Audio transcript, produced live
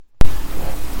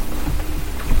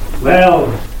Well,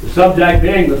 the subject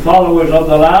being the followers of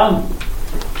the Lamb.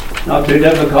 Not too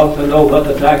difficult to know what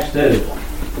the text is.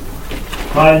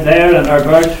 Find there in our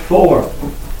verse 4.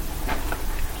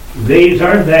 These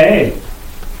are they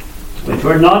which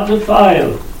were not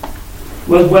defiled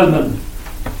with women,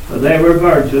 for they were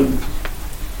virgins.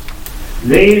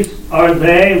 These are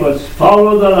they which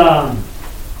follow the Lamb,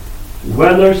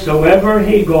 whithersoever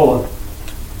he goeth.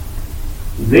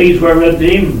 These were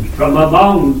redeemed from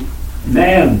among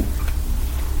men,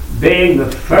 being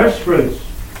the firstfruits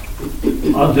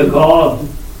unto God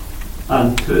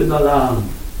and to the Lamb.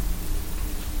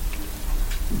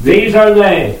 These are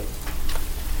they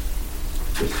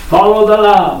which follow the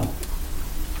Lamb,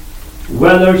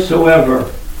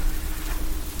 whithersoever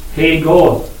he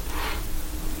goeth.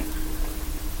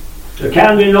 There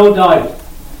can be no doubt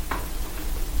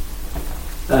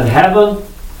that heaven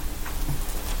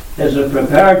is a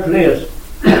prepared place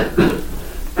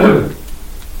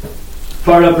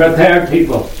for a prepared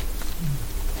people.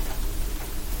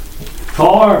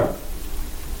 For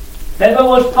if it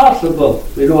was possible,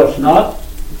 we know it's not,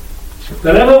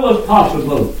 but if it was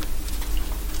possible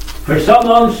for some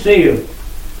unsaved,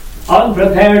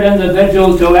 unprepared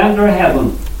individual to enter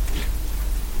heaven,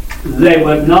 they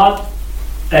would not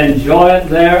enjoy it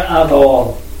there at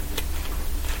all.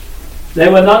 They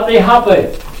would not be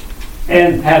happy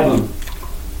in heaven.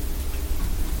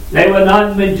 They would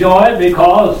not enjoy it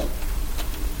because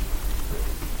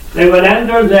they would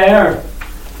enter there,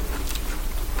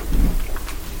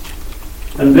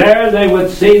 and there they would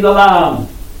see the Lamb.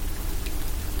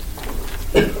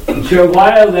 And sure,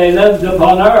 while they lived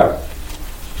upon earth,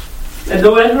 they had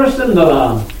no interest in the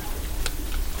Lamb,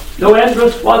 no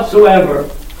interest whatsoever.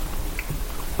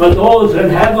 But those in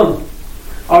heaven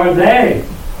are they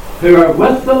who are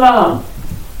with the Lamb.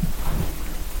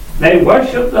 They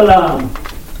worship the Lamb.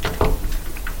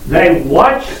 They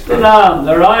watch the Lamb.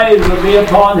 Their eyes will be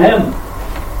upon him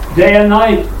day and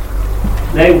night.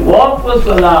 They walk with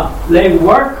the Lamb. They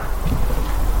work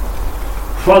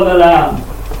for the Lamb.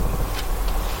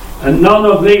 And none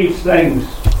of these things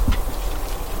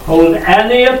hold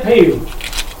any appeal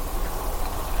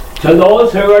to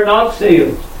those who are not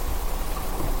saved.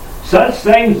 Such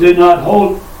things do not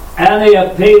hold any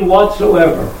appeal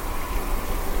whatsoever.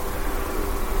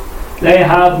 They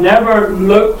have never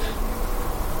looked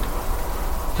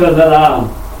to the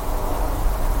Lamb.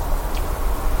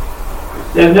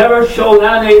 They've never shown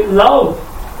any love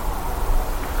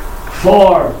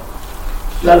for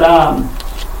the Lamb.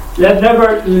 They've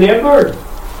never labored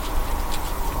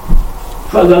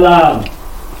for the Lamb.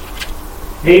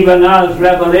 Even as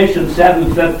Revelation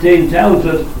 7:15 tells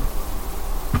us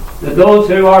that those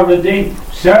who are redeemed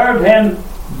serve him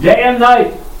day and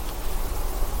night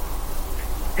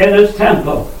in his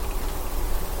temple.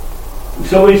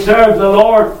 So we serve the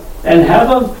Lord in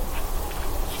heaven.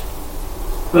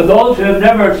 But those who have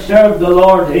never served the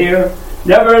Lord here,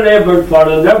 never labored for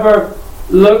him, never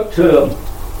looked to him,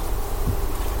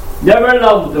 never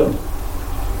loved him,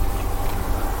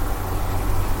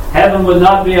 heaven would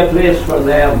not be a place for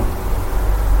them.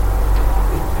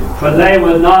 For they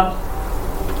would not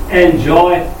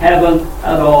enjoy heaven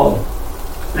at all.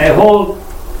 They hold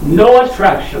no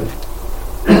attraction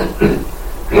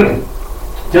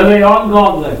to the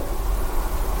ungodly.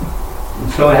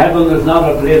 And so heaven is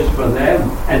not a place for them.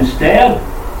 Instead,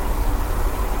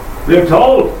 we're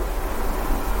told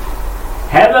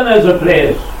heaven is a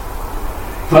place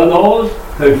for those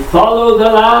who follow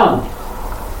the Lamb,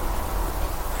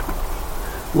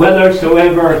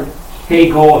 whithersoever he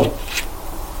goeth.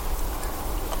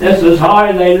 This is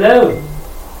how they live.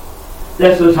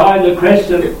 This is how the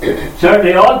Christian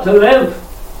certainly ought to live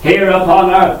here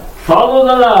upon earth. Follow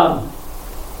the Lamb,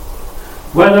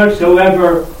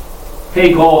 whithersoever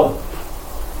he goeth.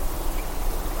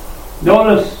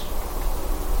 Notice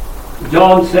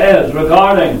John says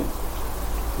regarding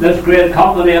this great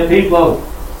company of people,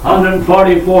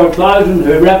 144,000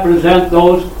 who represent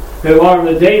those who are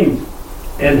redeemed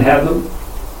in heaven.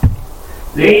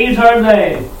 These are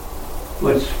they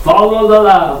which follow the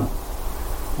Lamb,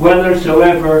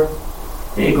 whithersoever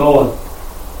he goeth.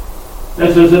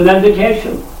 This is an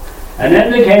indication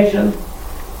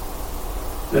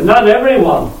that not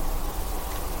everyone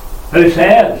who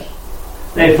says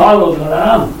they follow the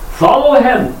Lamb follow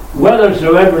him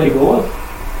whithersoever he goeth.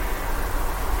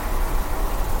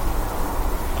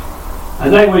 I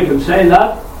think we can say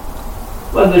that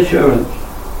with assurance.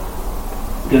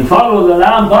 We can follow the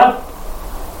Lamb, but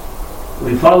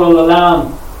we follow the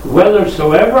Lamb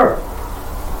whithersoever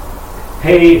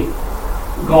he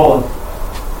goeth.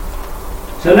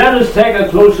 So let us take a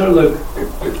closer look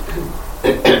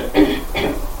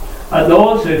at and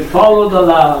those who follow the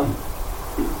Lamb,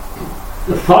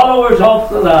 the followers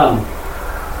of the Lamb.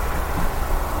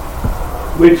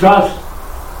 We trust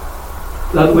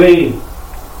that we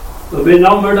will be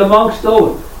numbered amongst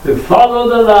those who follow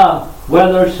the Lamb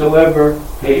whithersoever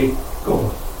he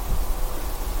goes.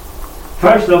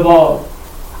 First of all,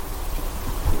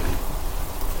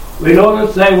 we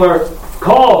notice they were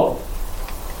called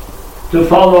to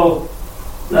follow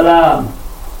the Lamb.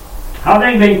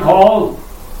 Having been called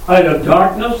out of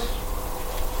darkness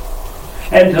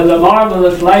into the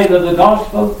marvelous light of the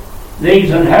gospel, these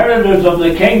inheritors of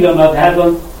the kingdom of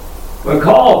heaven were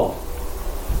called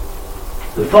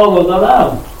to follow the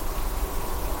Lamb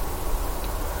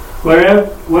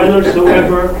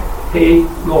whithersoever he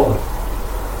goes.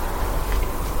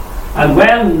 And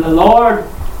when the Lord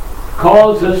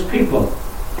calls his people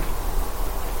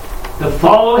to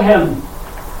follow him,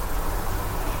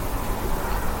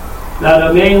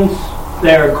 that it means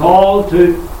they are called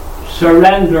to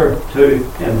surrender to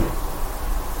him.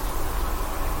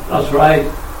 That's right.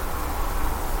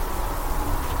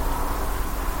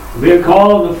 We are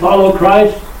called to follow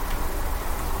Christ.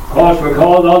 Of course, we're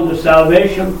called unto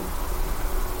salvation.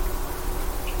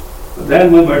 But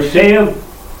then when we're saved,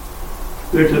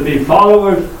 we're to be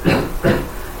followers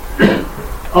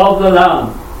of the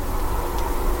Lamb.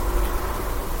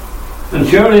 And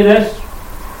surely this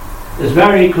is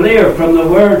very clear from the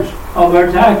words of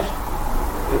our text.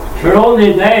 For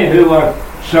only they who are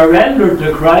surrendered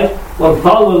to Christ will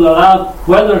follow the Lamb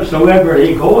whithersoever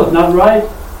he goeth. Not right?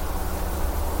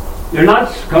 You're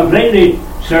not completely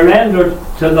surrendered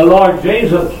to the Lord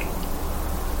Jesus.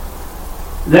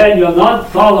 Then you'll not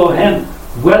follow him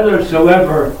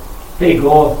whithersoever he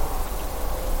goeth.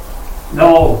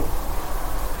 No.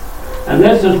 And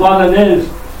this is what it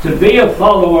is to be a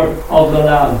follower of the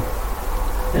Lamb.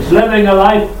 It's living a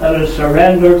life that is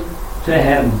surrendered to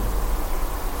him.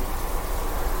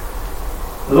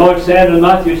 The Lord said in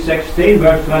Matthew 16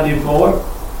 verse 24,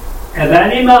 if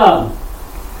any man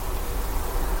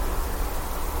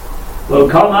will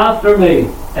come after me,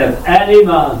 if any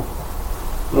man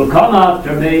will come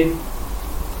after me,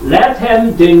 let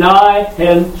him deny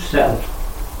himself.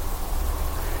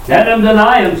 Let him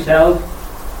deny himself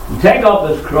and take up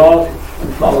his cross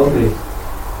and follow me.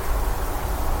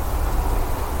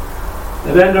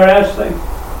 It's interesting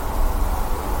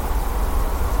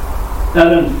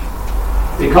that in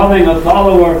becoming a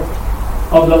follower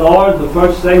of the Lord, the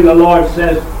first thing the Lord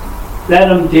says, let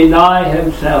him deny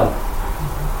himself.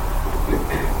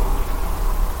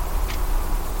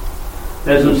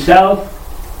 Isn't self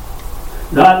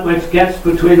that which gets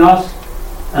between us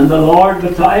and the Lord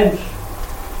at times?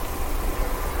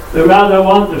 We rather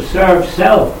want to serve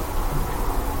self.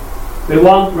 We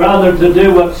want rather to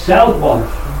do what self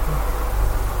wants.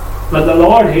 But the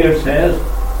Lord here says,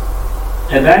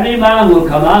 if any man will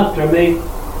come after me,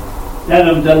 let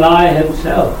him deny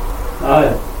himself. Now,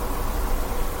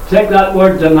 take that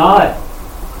word deny.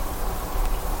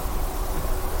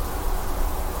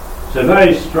 It's a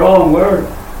very strong word.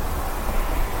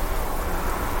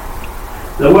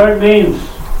 The word means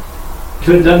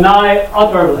to deny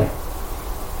utterly.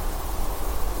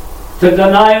 To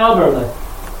deny utterly.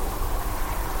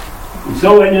 And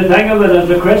so when you think of it as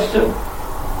a Christian,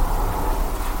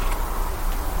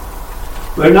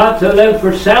 we're not to live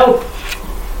for self,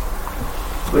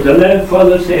 we're to live for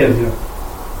the Saviour.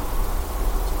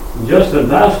 And just in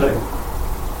passing,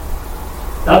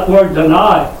 that word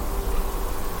deny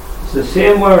is the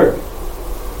same word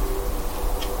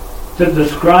to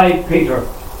describe Peter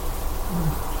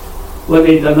when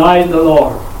he denied the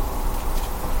Lord,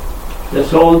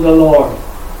 disowned the Lord.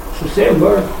 It's the same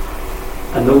word,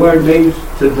 and the word means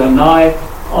to deny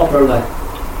utterly.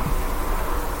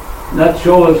 And that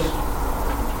shows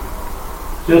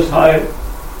just how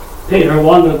Peter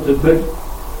wanted to put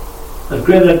as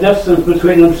great a distance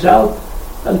between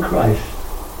himself and Christ.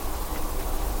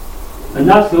 And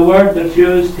that's the word that's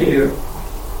used here.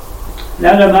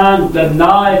 Let a man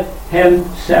deny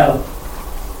himself.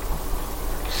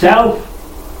 Self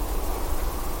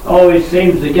always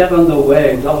seems to get in the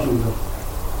way, doesn't it?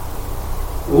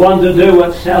 We want to do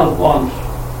what self wants.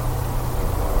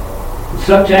 It's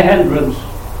such a hindrance.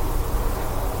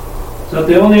 So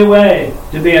the only way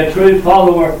to be a true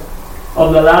follower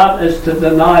of the Lamb is to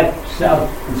deny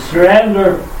self and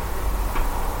surrender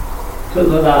to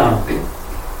the Lamb,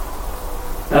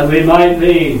 that we might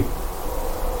be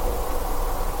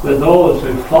with those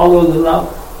who follow the Lamb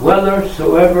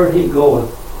whithersoever he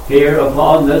goeth here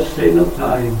upon this scene of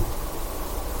time.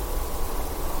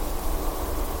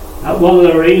 That's one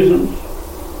of the reasons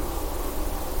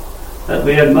that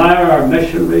we admire our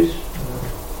missionaries.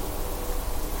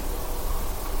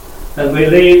 And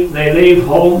they leave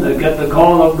home, they get the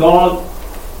call of God,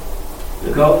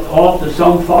 they go off to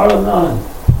some foreign land.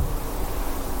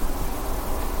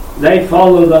 They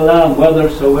follow the Lamb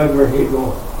whithersoever he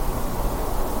goes.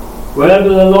 Wherever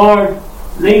the Lord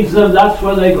leads them, that's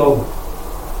where they go.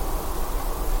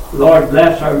 Lord,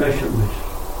 bless our missionaries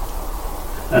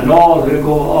and all who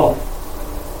go off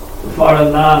to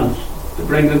foreign lands to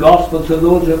bring the gospel to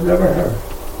those who have never heard.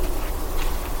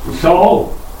 And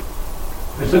so,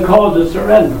 it's a call to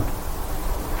surrender.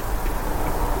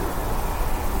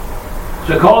 It's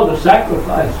a call to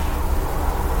sacrifice.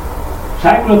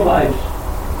 Sacrifice.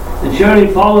 And surely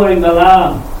following the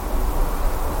Lamb,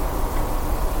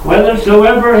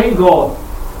 whithersoever he goeth,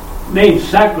 means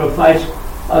sacrifice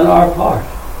on our part.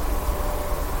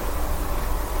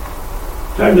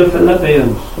 Turn to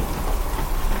Philippians.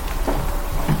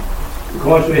 Of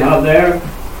course, we have there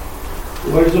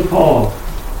the words of Paul.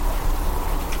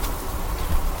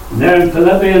 And there in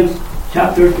Philippians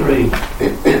chapter 3.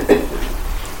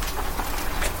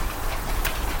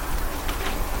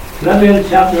 Philippians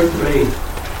chapter 3,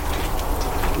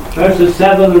 verses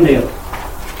 7 and 8.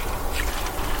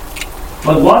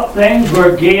 But what things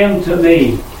were gain to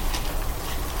me,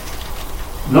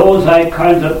 those I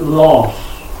counted loss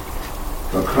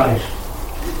for Christ.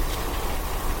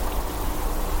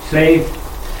 See,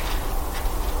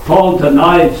 Paul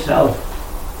denied self.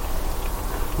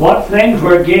 What things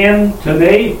were gain to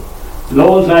me,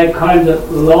 those I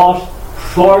counted loss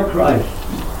for Christ.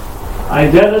 I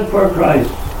did it for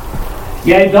Christ.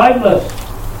 Yea, doubtless,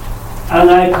 and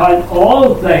I count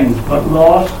all things but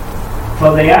loss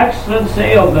for the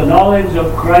excellency of the knowledge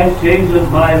of Christ Jesus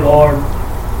my Lord,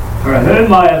 for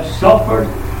whom I have suffered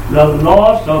the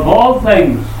loss of all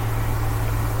things,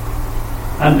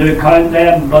 and do count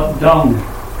them but dung,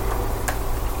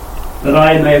 that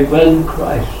I may win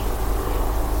Christ.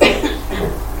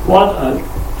 What a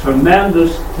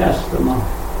tremendous testimony.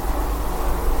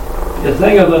 You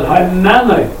think of it,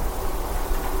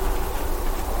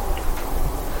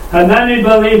 how many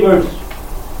believers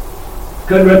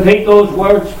could repeat those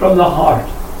words from the heart?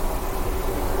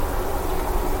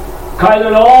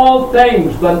 Counted all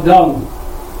things but dung,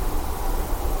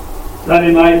 that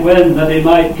he might win, that he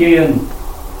might gain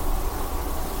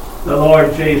the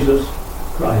Lord Jesus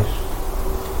Christ.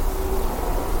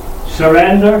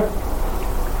 Surrender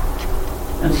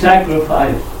and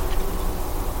sacrifice.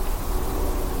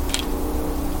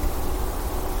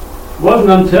 It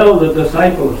wasn't until the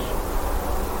disciples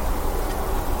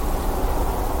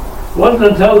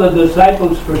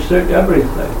forsook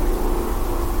everything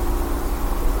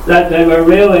that they were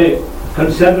really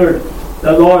considered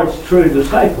the Lord's true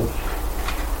disciples.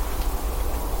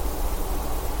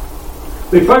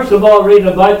 We first of all read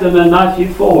about them in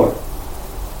Matthew 4.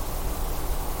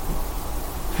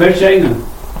 Fishing and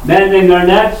mending their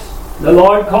nets, the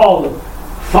Lord called them,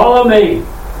 "Follow me,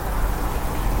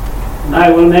 and I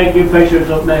will make you fishers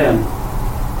of men."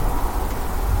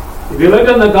 If you look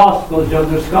in the Gospels, you'll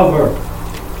discover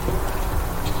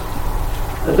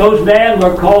that those men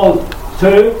were called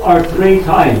 2 or 3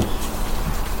 times.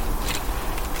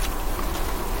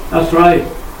 That's right.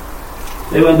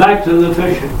 They went back to the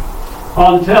fishing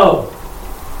until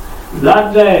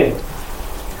that day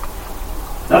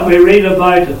that we read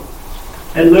about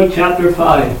in Luke chapter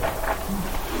 5.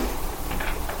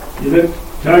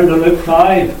 Turn to Luke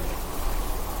 5.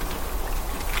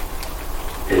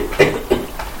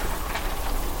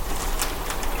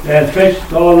 They had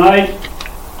fished all night,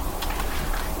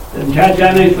 didn't catch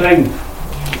anything.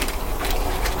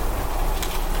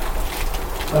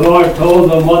 The Lord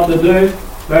told them what to do.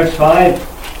 Verse 5,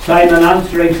 Simon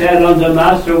answering said unto the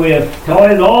Master, "We have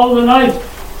toiled all the night,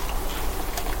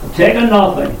 and taken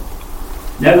nothing.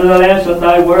 Nevertheless, at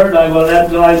thy word I will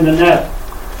let down the net."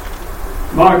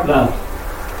 Mark that.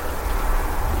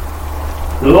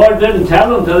 The Lord didn't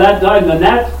tell him to let down the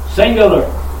net, singular.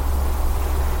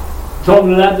 He told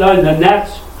him to let down the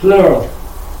nets, plural.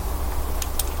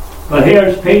 But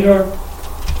here's Peter,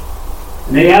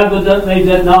 and he evidently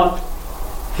did not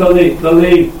fully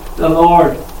believe the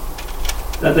Lord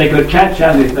that they could catch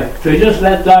anything. So he just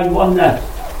let down one net.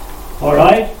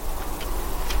 Alright?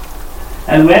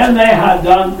 And when they had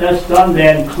done this,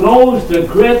 they enclosed a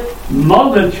great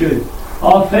multitude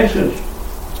of fishes,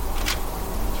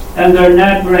 and their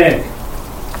net brake.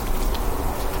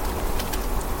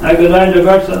 Now go down to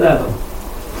verse 11.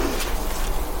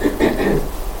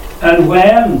 And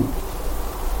when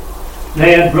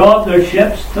they had brought their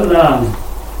ships to land,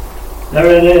 there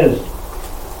it is,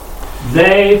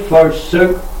 they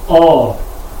forsook all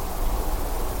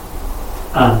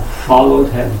and followed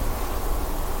him.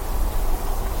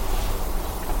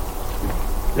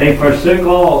 They forsook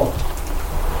all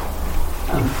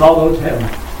and followed him.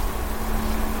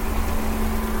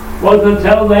 It wasn't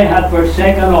until they had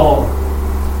forsaken all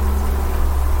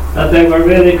that they were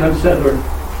really considered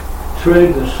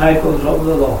true disciples of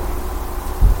the Lord.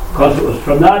 Because it was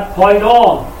from that point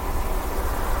on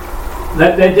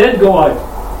that they did go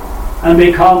out and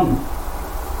become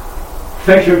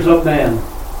fishers of men.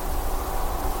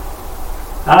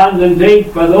 And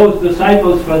indeed, for those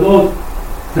disciples, for those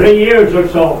 3 years or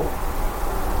so,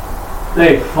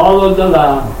 they followed the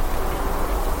Lamb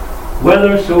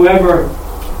whithersoever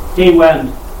he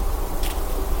went.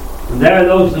 And there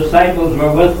those disciples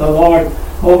were with the Lord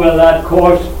over that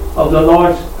course of the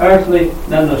Lord's earthly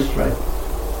ministry.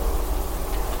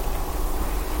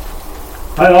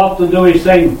 How often do we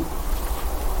sing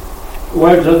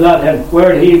words of that hymn?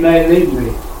 Where he may lead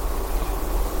me,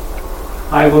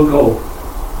 I will go.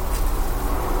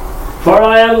 For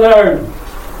I have learned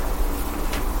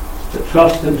to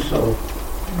trust him so.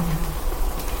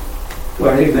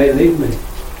 Where he may lead me.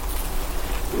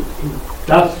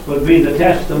 That would be the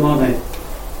testimony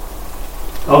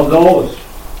of those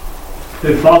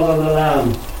who follow the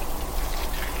Lamb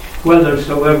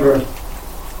whithersoever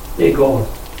he goeth.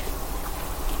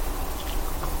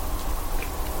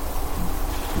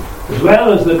 As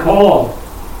well as the call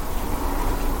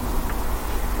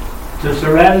to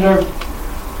surrender,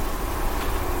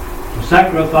 to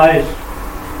sacrifice,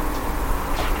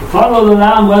 to follow the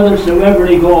Lamb whithersoever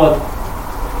he goeth,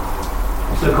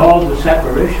 it's the call to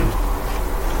separation.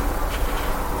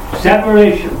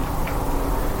 Separation.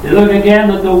 You look again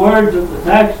at the words of the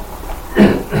text.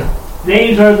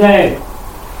 These are they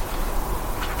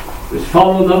which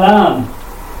follow the Lamb.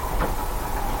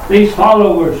 These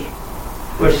followers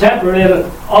were separated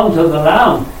unto the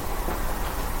Lamb.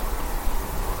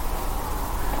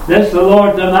 This the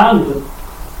Lord demanded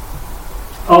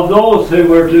of those who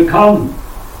were to come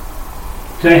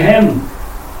to him.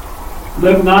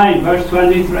 Luke 9 verse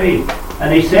 23.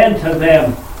 And he said to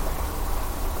them,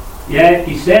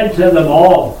 he said to them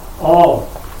all,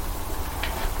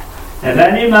 if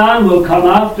any man will come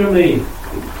after me,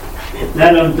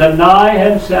 let him deny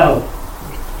himself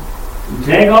and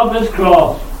take up his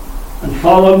cross and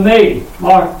follow me.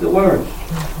 Mark the words.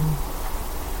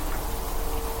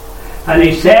 And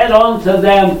he said unto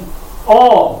them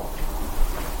all,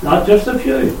 not just a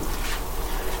few,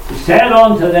 he said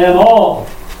unto them all,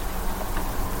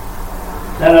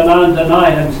 let a man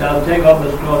deny himself, take up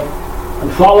his cross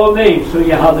and follow me. So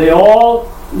you have the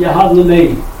all, you have the me.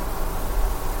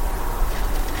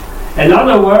 In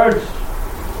other words,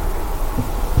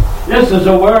 this is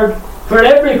a word for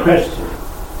every Christian.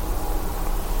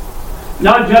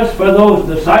 Not just for those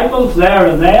disciples there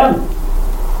and then.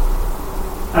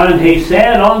 And he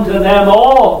said unto them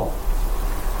all.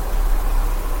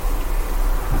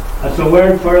 That's a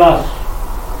word for us.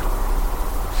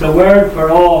 It's a word for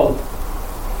all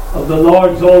of the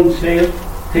Lord's own saved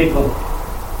people.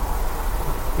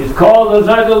 He's called us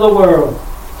out of the world.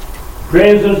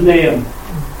 Praise his name.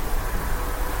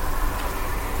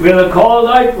 We're the called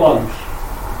out ones.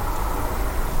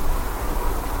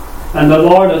 And the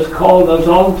Lord has called us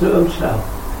unto himself.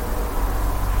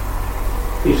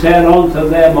 He said unto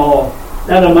them all,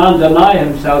 let a man deny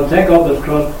himself, take up his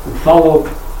cross, and follow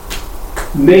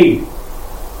me.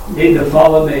 You need to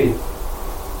follow me.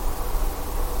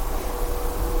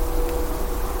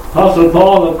 Apostle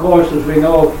Paul, of course, as we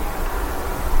know,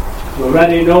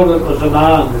 already noted, was a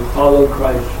man who followed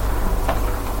Christ.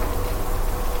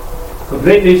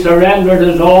 Completely surrendered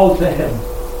his all to him.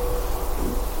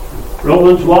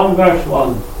 Romans 1 verse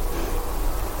 1.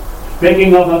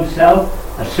 Speaking of himself,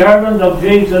 a servant of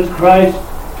Jesus Christ,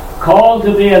 called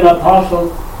to be an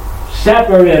apostle,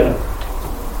 separated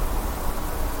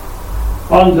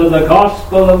unto the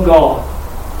gospel of God.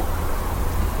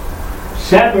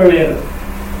 Separated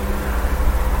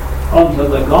unto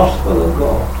the gospel of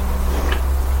God.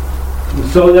 And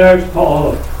so there's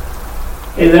Paul.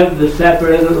 He lived a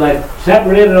separated life.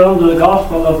 Separated unto the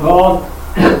gospel of God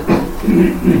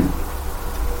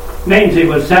means he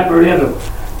was separated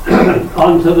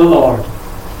unto the Lord.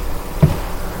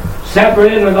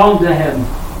 Separated unto him.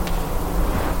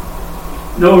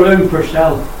 No room for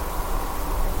self.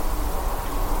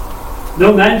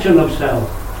 No mention of self.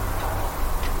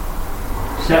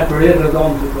 Separated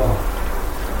unto God.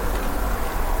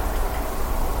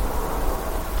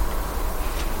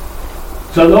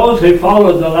 So those who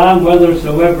followed the Lamb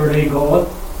whithersoever he goeth,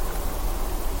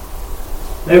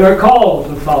 they were called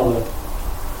to follow it.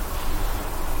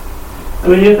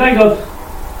 And when you think of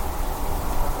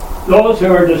those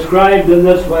who are described in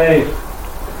this way,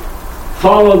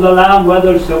 follow the Lamb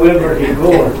whithersoever he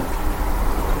goeth,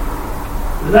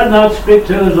 Does that not speak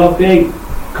to us of being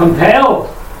compelled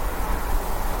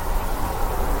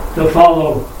to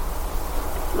follow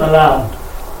the Lamb?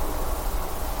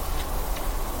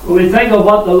 When we think of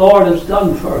what the Lord has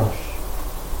done for us,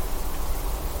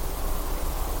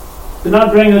 does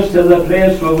not bring us to the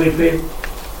place where we feel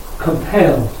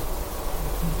compelled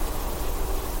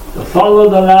to follow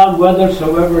the Lamb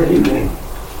whithersoever he may.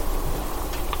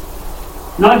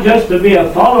 Not just to be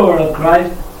a follower of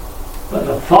Christ, but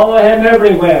to follow him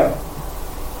everywhere.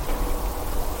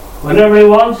 Whatever he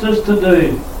wants us to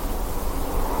do.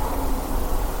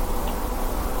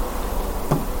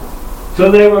 So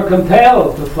they were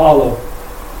compelled to follow.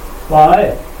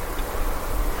 Why?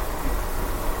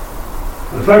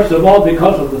 Well, first of all,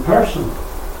 because of the person.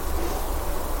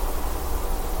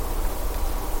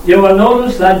 You will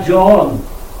notice that John,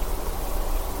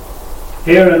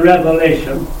 here in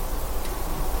Revelation,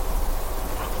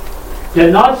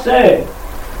 did not say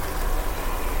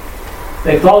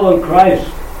they followed Christ.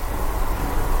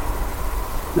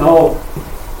 No.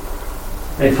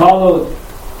 They followed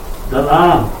the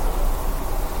Lamb.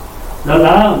 The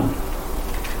Lamb.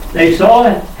 They saw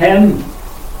him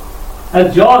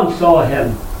as John saw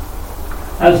him,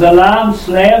 as the Lamb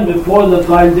slain before the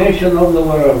foundation of the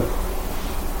world.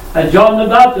 And John the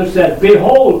Baptist said,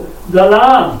 "Behold, the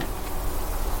Lamb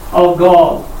of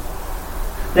God."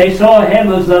 They saw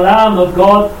him as the Lamb of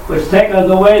God which taketh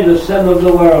away the sin of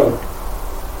the world.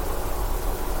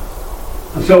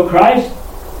 And so Christ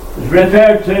is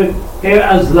referred to here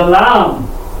as the Lamb,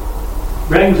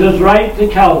 brings us right to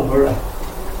Calvary,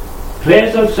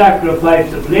 place of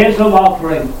sacrifice, a place of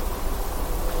offering.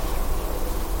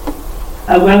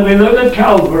 And when we look at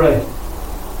Calvary,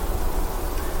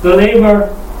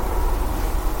 believer,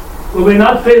 will we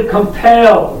not feel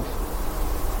compelled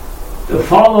to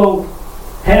follow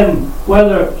him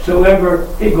whithersoever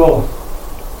he goes?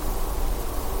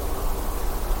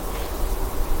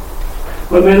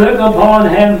 When we look upon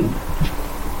him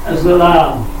as the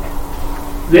Lamb,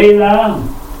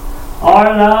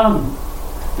 our Lamb,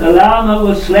 the Lamb that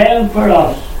was slain for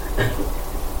us,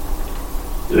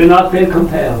 do we not feel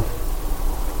compelled?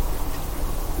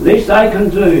 Least I can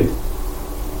do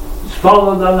is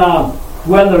follow the Lamb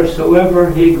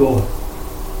whithersoever he goes.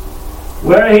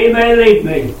 Where he may lead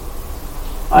me,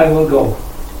 I will go.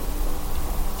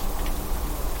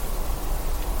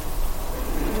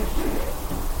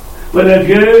 Will the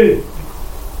view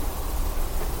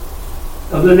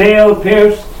of the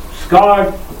nail-pierced,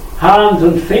 scarred hands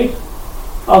and feet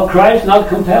of Christ not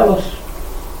compel us?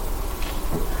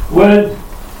 Would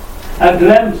a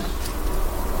glimpse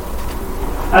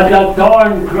at that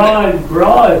thorn-crowned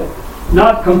brow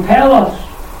not compel us?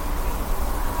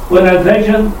 Would a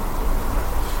vision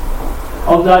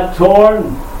of that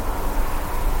torn,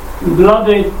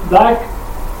 bloody back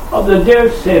of the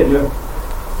dear Saviour,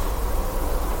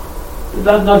 did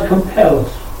that not compel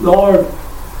us? Lord,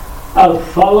 I'll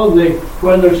follow thee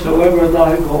whithersoever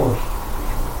thou goest.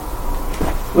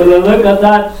 Will I look at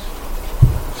that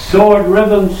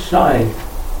sword-riven side,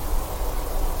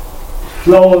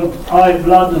 flowed out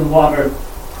blood and water,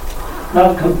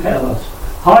 not compel us?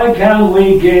 How can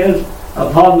we gaze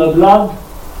upon the blood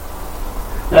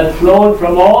that flowed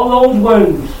from all those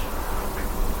wounds,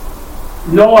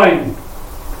 knowing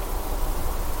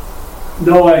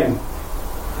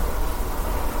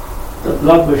that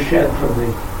blood was shed for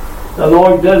me? The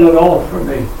Lord did it all for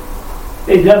me.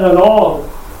 He did it all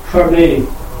for me.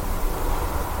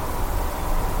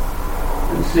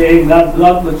 And seeing that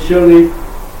blood would surely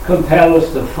compel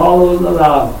us to follow the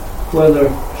Lamb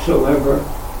whithersoever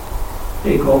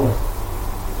he goeth.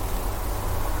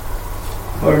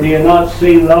 For do you not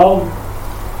see love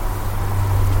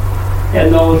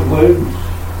in those wounds?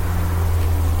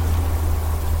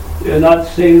 Do you not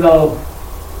see love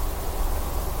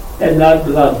in that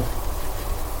blood?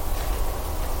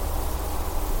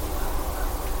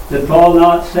 Did Paul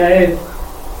not say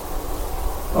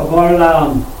of our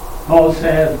Lamb? Paul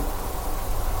said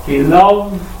he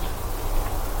loved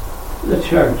the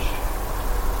church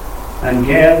and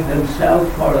gave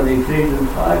himself for it, Ephesians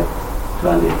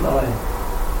 5:25.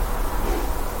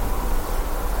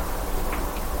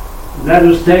 Let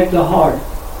us take to heart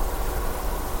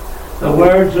the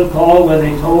words of Paul when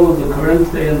he told the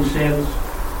Corinthian saints,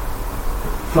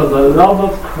 "For the love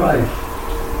of Christ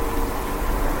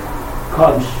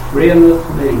constraineth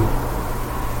me."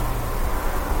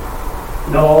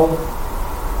 No,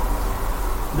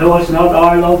 it's not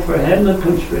our love for him that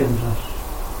constrains us.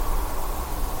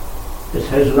 It's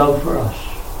his love for us.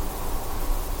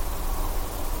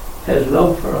 His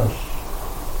love for us.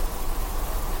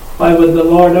 Why would the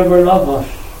Lord ever love us?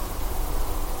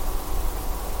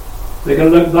 We can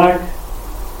look back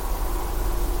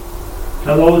to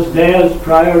those days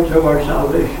prior to our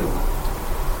salvation.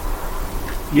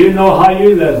 You know how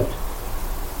you lived.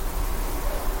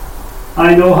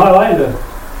 I know how I lived.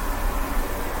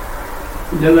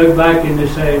 And you look back and you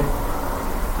say,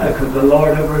 how could the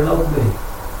Lord ever love me?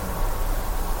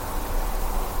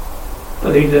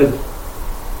 But He did.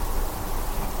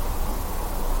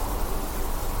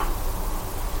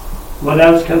 What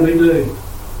else can we do?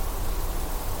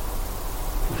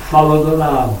 Follow the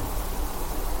Lamb,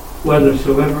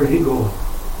 whithersoever He goeth.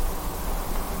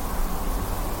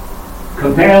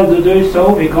 Compelled to do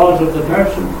so because of the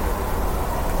person,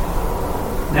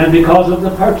 and because of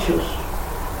the purchase.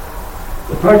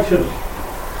 The purchase.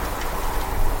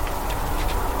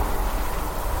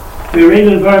 We read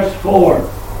in verse 4.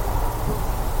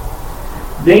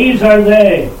 These are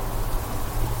they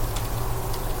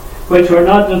which were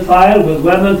not defiled with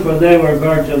women, for they were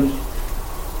virgins.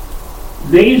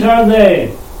 These are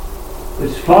they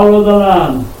which follow the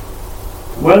Lamb,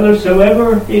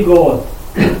 whithersoever He goeth.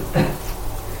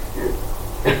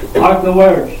 Mark the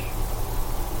words.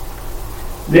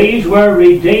 These were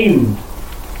redeemed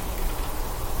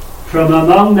from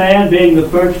among men, being the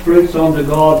first fruits unto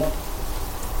God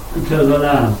and to the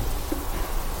Lamb.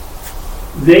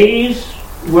 These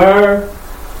were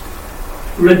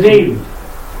redeemed.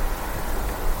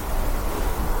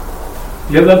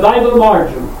 You have a Bible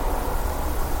margin.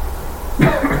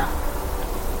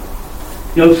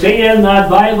 You'll see in that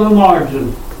Bible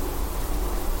margin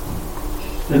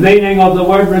the meaning of the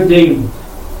word redeemed.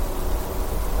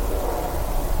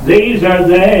 These are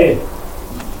they.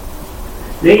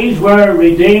 These were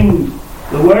redeemed.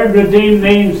 The word redeemed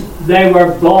means they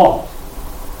were bought.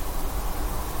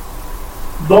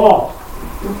 Bought.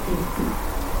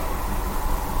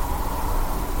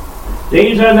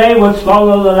 These are they which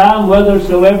follow the Lamb,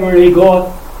 whithersoever He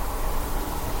goeth.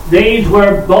 These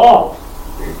were bought.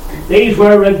 These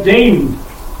were redeemed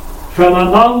from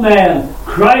among men.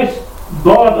 Christ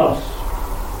bought us.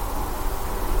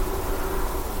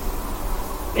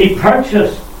 He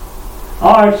purchased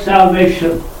our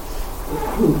salvation.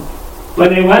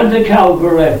 When He went to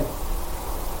Calvary,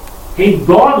 He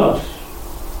bought us,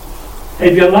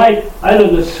 if you like, out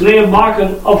of the slave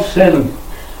market of sin.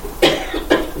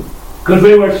 Because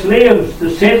we were slaves to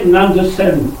Satan and to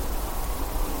sin.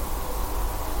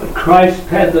 But Christ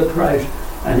paid the price,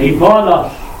 and He bought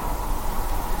us.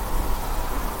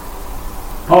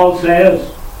 Paul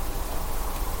says,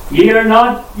 ye are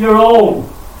not your own.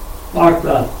 Mark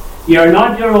that. Ye are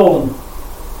not your own,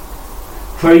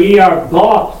 for ye are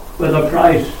bought with a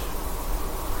price.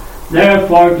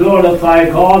 Therefore glorify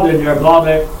God in your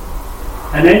body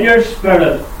and in your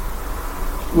spirit,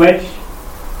 which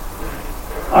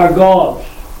are God's.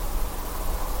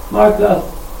 Mark that.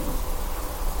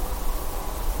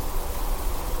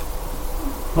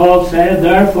 Paul said,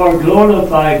 therefore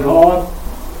glorify God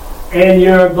in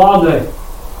your body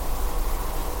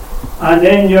and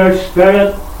in your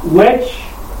spirit, which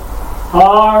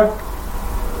are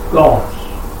God's.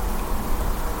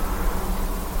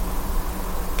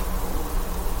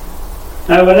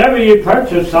 Now, whenever you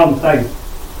purchase something,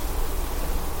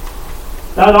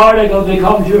 that article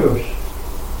becomes yours.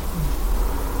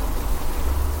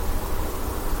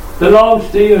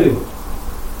 Belongs to you.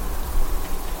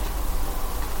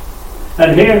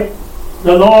 And here,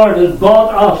 the Lord has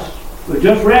bought us. We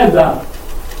just read that.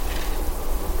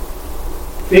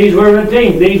 These were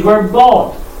redeemed. These were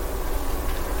bought.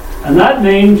 And that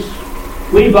means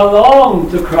we belong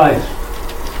to Christ.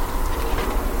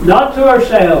 Not to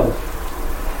ourselves.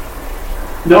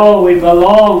 No, we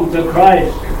belong to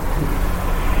Christ.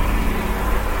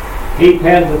 He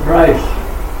paid the price.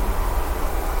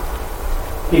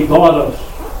 He bought us.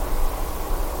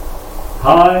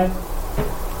 How?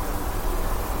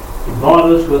 He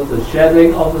bought us with the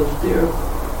shedding of His dear,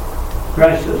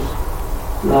 precious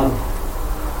blood.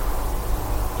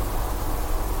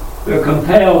 We're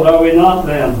compelled, are we not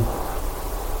then,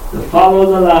 to follow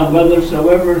the Lamb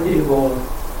whithersoever He goeth.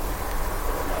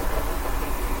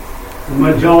 And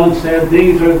when John said,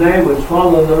 these are they which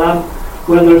follow the Lamb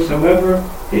whithersoever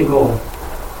He goeth,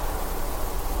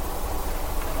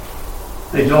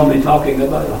 He's only talking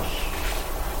about us.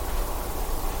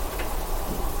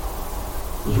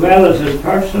 As well as His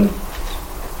person,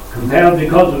 compelled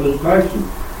because of His person,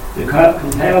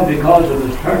 compelled because of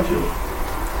His purchase,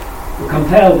 we're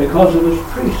compelled because of His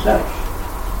precepts.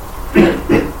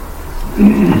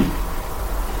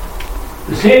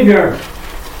 The Saviour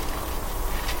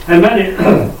had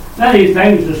many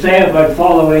things to say about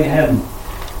following Him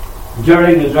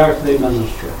during His earthly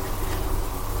ministry.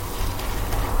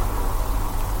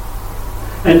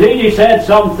 Indeed, he said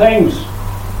some things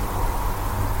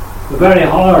were very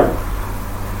hard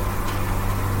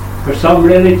for some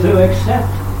really to accept.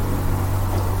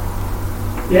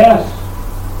 Yes.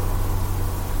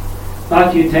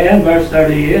 Matthew 10, verse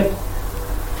 38.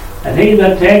 And he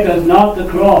that taketh not the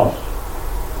cross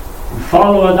and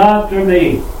followeth after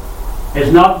me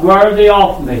is not worthy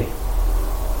of me.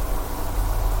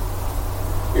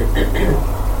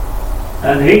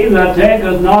 And he that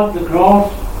taketh not the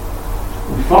cross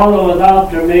and followeth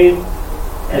after me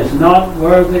is not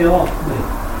worthy of me.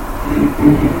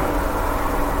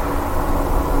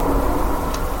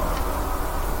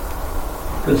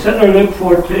 Consider Luke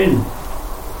 14.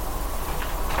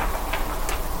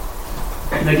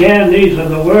 And again, these are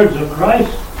the words of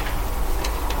Christ.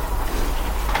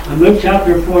 In Luke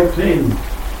chapter 14.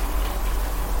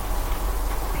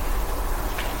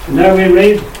 And there we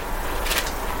read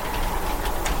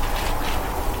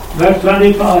verse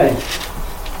 25.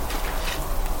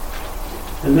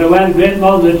 And there went great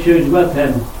multitudes with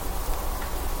him.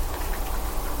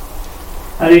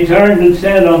 And he turned and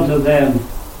said unto them,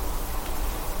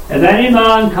 If any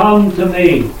man come to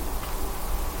me,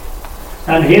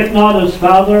 and hate not his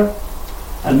father,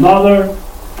 and mother,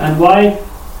 and wife,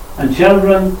 and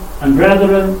children, and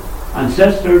brethren, and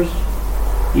sisters,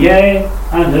 yea,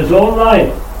 and his own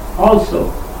life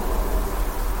also,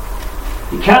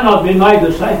 he cannot be my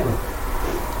disciple.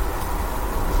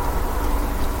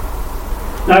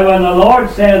 Now when the Lord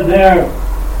said there,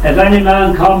 if any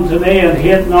man come to me and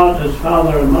hate not his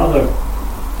father and mother,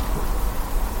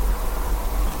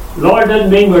 the Lord didn't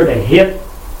mean we're to hate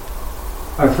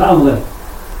our family.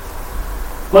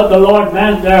 What the Lord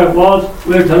meant there was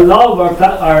we're to love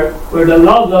we're to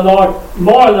love the Lord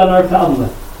more than our family.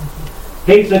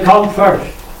 He's to come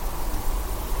first.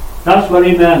 That's what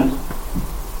he meant.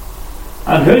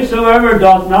 And whosoever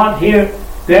doth not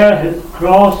bear his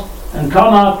cross and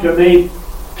come after me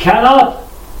cannot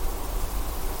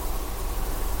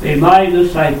be my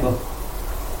disciple.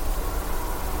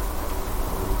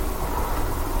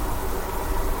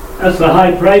 That's the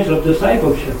high price of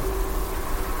discipleship.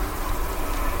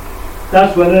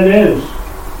 That's what it is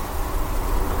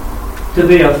to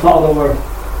be a follower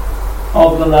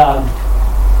of the Lamb.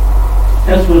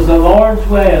 This was the Lord's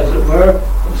way, as it were,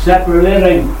 of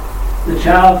separating the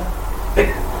chaff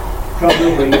from the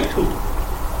wheat.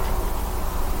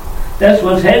 This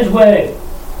was his way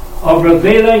of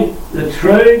revealing the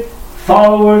true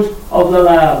followers of the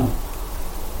Lamb,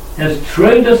 his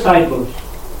true disciples.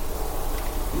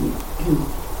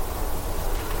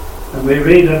 And we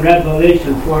read in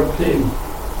Revelation 14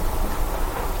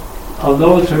 of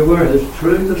those who were his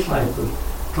true disciples,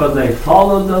 for they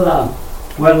followed the Lamb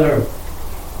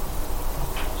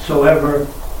whithersoever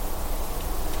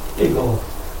he goeth.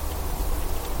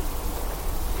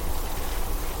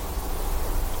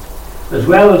 As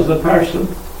well as the person,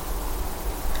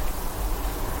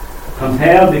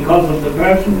 compelled because of the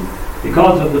person,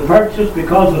 because of the purchase,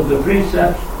 because of the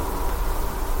precepts,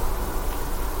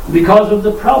 because of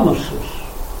the promises.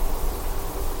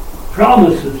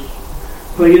 Promises.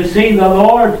 For you see, the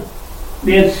Lord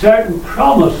made certain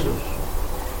promises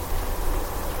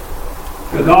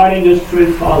regarding his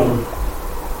true followers.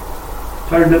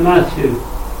 Turn to Matthew.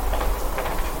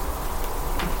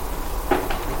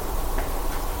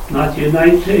 Matthew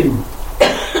 19.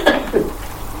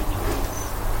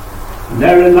 And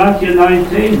there in Matthew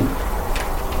 19,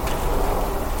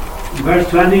 verse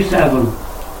 27.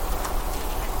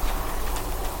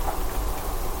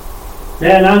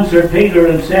 Then answered Peter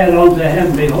and said unto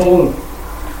him, Behold,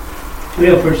 we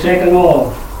have forsaken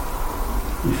all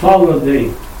and followed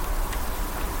thee.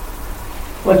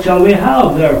 What shall we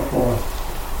have therefore?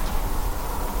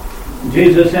 And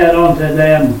Jesus said unto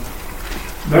them,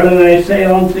 Verily I say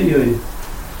unto you,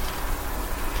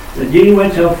 that ye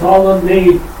which have followed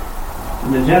me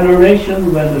in the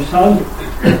generation when the Son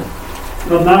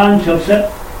of Man shall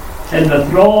sit in the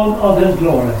throne of his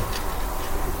glory,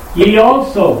 ye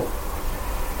also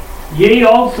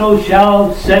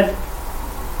shall sit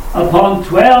upon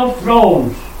 12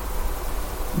 thrones,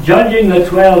 judging the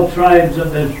 12 tribes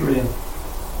of Israel.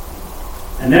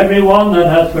 And every one that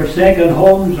hath forsaken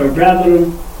homes or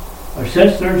brethren, or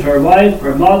sisters, or wife,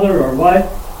 or mother, or wife,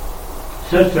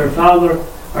 sister, father,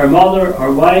 or mother,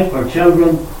 or wife, or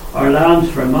children, or lands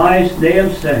for my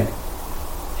name's sake,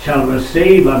 shall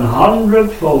receive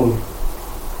 100-fold,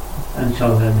 and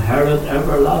shall inherit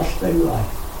everlasting life.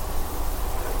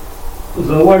 Those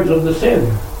are the words of the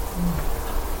Savior.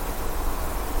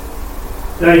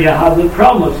 There you have the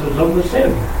promises of the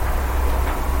Savior.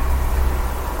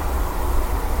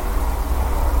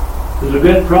 There's a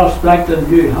great prospect in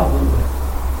view, haven't we?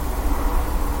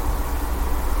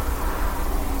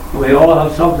 We all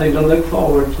have something to look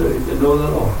forward to know the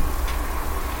Lord.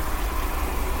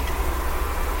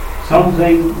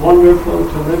 Something wonderful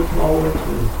to look forward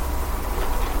to.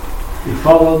 We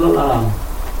follow the Lamb,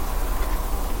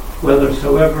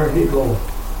 whithersoever he goes.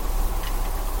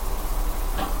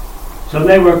 So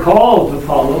they were called to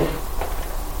follow.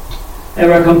 They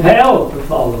were compelled to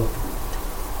follow.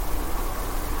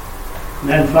 And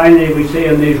then finally we see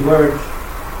in these words,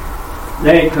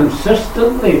 they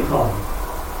consistently followed.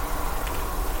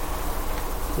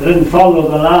 They didn't follow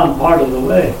the Lamb part of the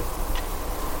way.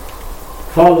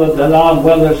 Followed the Lamb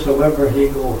whithersoever he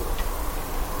goes.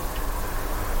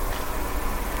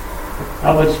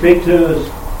 I would speak to us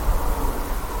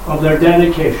of their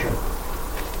dedication.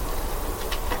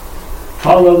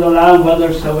 Follow the Lamb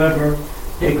whithersoever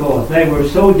he goes. They were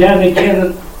so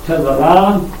dedicated to the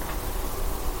Lamb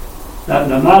that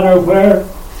no matter where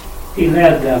he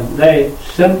led them, they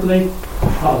simply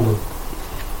followed.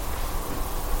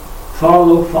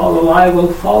 Follow, follow, I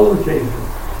will follow Jesus.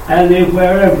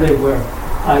 Anywhere, everywhere,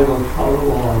 I will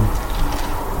follow on.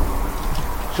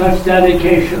 Such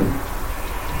dedication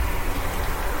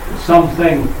is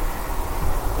something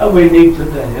that we need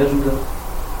today, isn't it?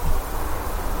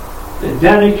 Be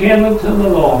dedicated to the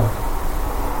Lord.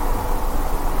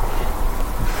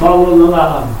 Follow the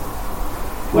Lamb,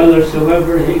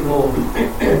 whithersoever he goes.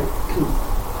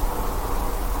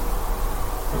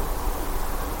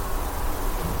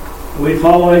 Are we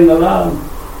following the Lamb?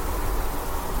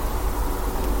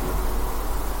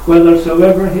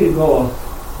 Whithersoever he goeth.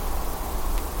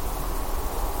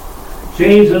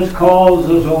 Jesus calls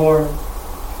us o'er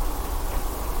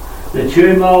the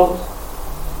tumult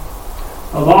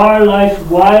of our life's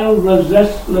wild,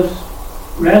 restless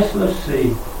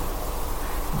sea.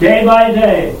 Day by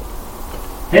day,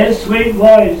 his sweet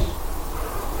voice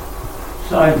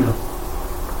sounded,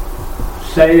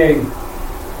 saying,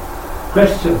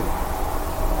 Christian,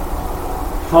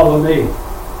 follow me.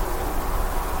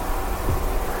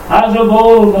 As of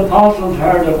old the apostles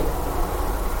heard it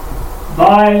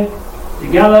by the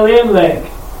Galilean lake,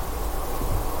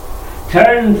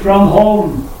 turned from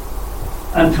home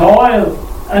and toil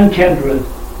and kindred,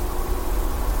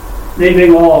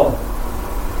 leaving all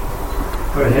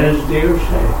for his dear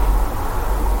sake.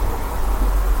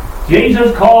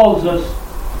 Jesus calls us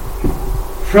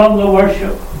from the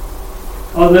worship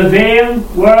of the vain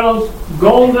world's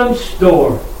golden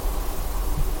store,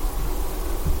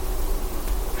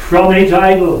 from each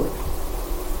idol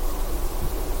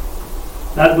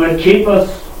that would keep us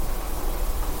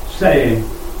saying,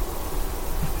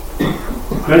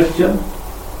 Christian,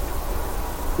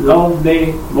 love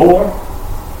me more.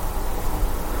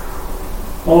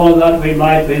 Oh, that we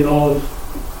might be those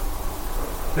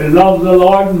who love the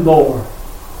Lord more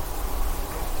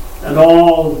than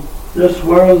all this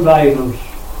world's idols.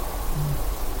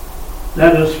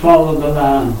 Let us follow the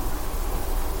Lamb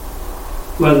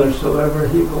whithersoever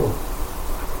he goes.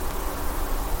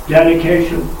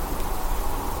 Dedication.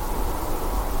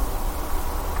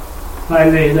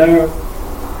 Finally, there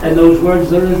in those words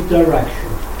there is direction.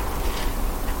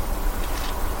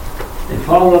 They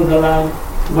follow the Lamb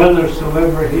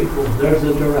whithersoever he goes. There's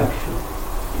a direction.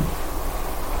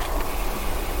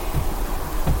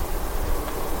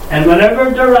 And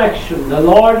whatever direction the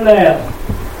Lord led,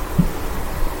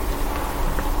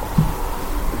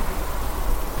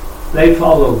 they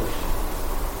followed.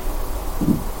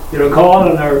 You recall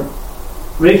in our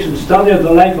recent study of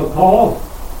the life of Paul,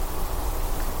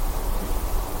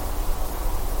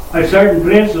 at certain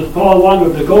places Paul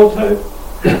wanted to go to,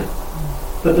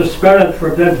 but the Spirit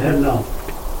forbid him not.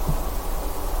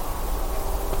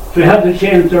 So he had to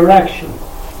change direction.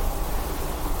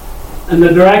 And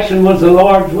the direction was the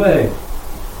Lord's way.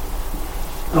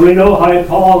 And we know how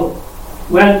Paul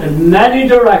went in many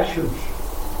directions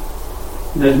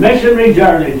in his missionary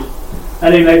journeys,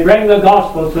 that he may bring the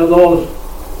gospel to those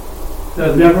who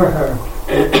have never heard.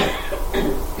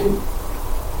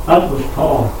 That was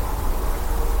Paul.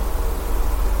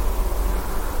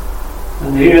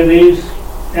 And here these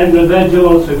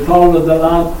individuals who followed the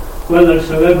Lamb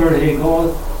whithersoever he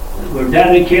goes, were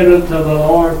dedicated to the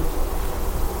Lord,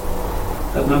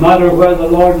 that no matter where the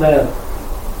Lord led,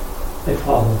 they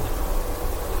followed.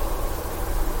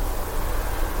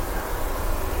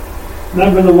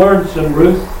 Remember the words in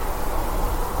Ruth,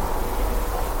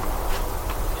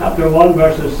 chapter 1,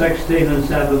 verses 16 and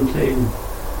 17.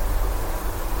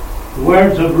 The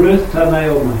words of Ruth to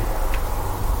Naomi.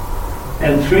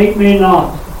 Entreat me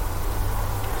not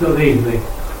to leave thee,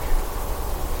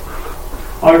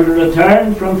 or to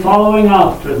return from following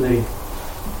after thee.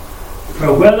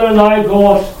 For whither thou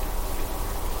goest,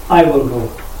 I will go.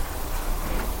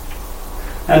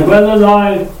 And whether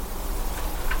thou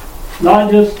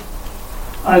lodgest,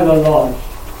 I will lodge.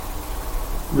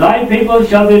 Thy people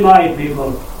shall be my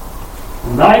people,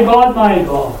 and thy God my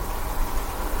God.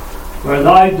 Where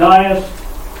thou diest,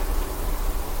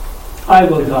 I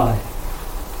will die,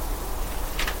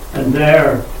 and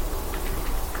there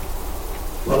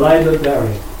will I be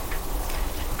buried.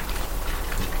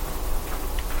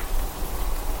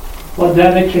 What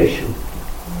dedication.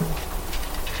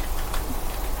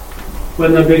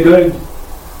 Wouldn't it be good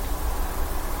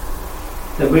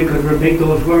that we could repeat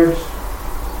those words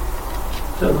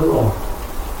to the Lord?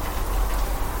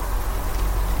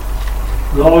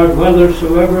 Lord,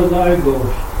 whithersoever thou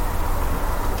goest,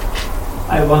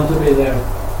 I want to be there.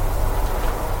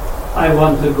 I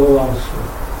want to go also.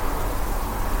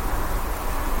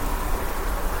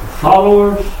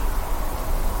 Followers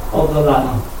of the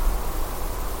Lamb.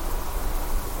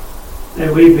 May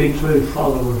we be true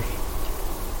followers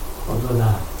of the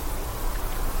Lamb.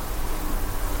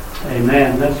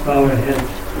 Amen. Let's bow our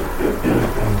heads.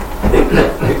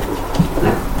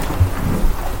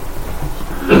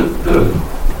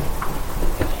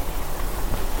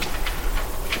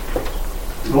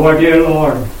 Lord, dear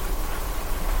Lord,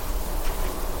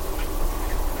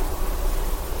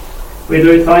 we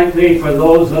do thank Thee for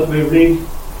those that we read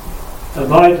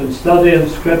about and study in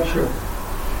Scripture,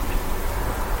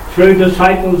 true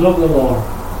disciples of the Lord.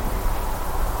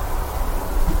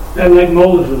 They're like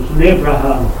Moses and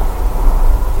Abraham,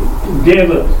 and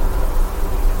David,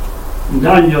 and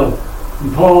Daniel,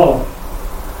 and Paul,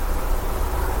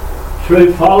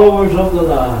 true followers of the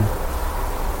Lamb.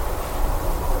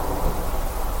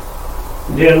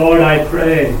 Dear Lord, I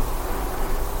pray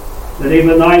that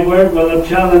even Thy word will have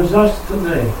challenged us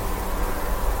today.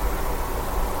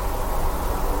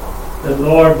 That,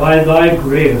 Lord, by Thy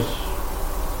grace,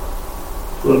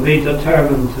 will be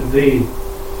determined to be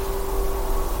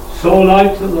sold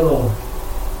out to the Lord.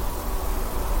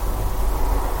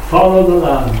 Follow the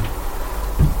Lamb,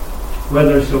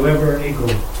 whithersoever He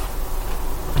goes.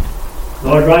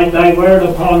 Lord, write Thy word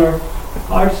upon our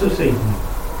hearts this evening.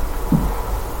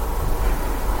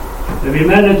 May we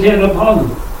meditate upon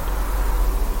them.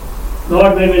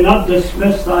 Lord, may we not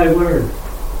dismiss Thy word,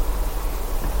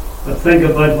 but think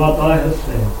about what Thou hast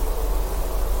said.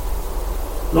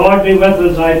 Lord, be with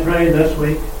us, I pray, this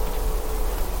week,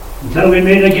 until we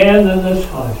meet again in this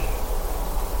house.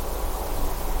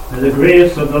 May the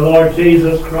grace of the Lord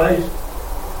Jesus Christ,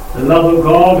 the love of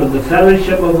God, and the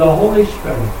fellowship of the Holy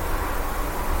Spirit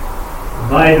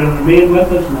abide and remain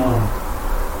with us now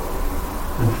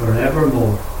and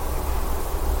forevermore.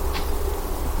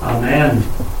 Amen.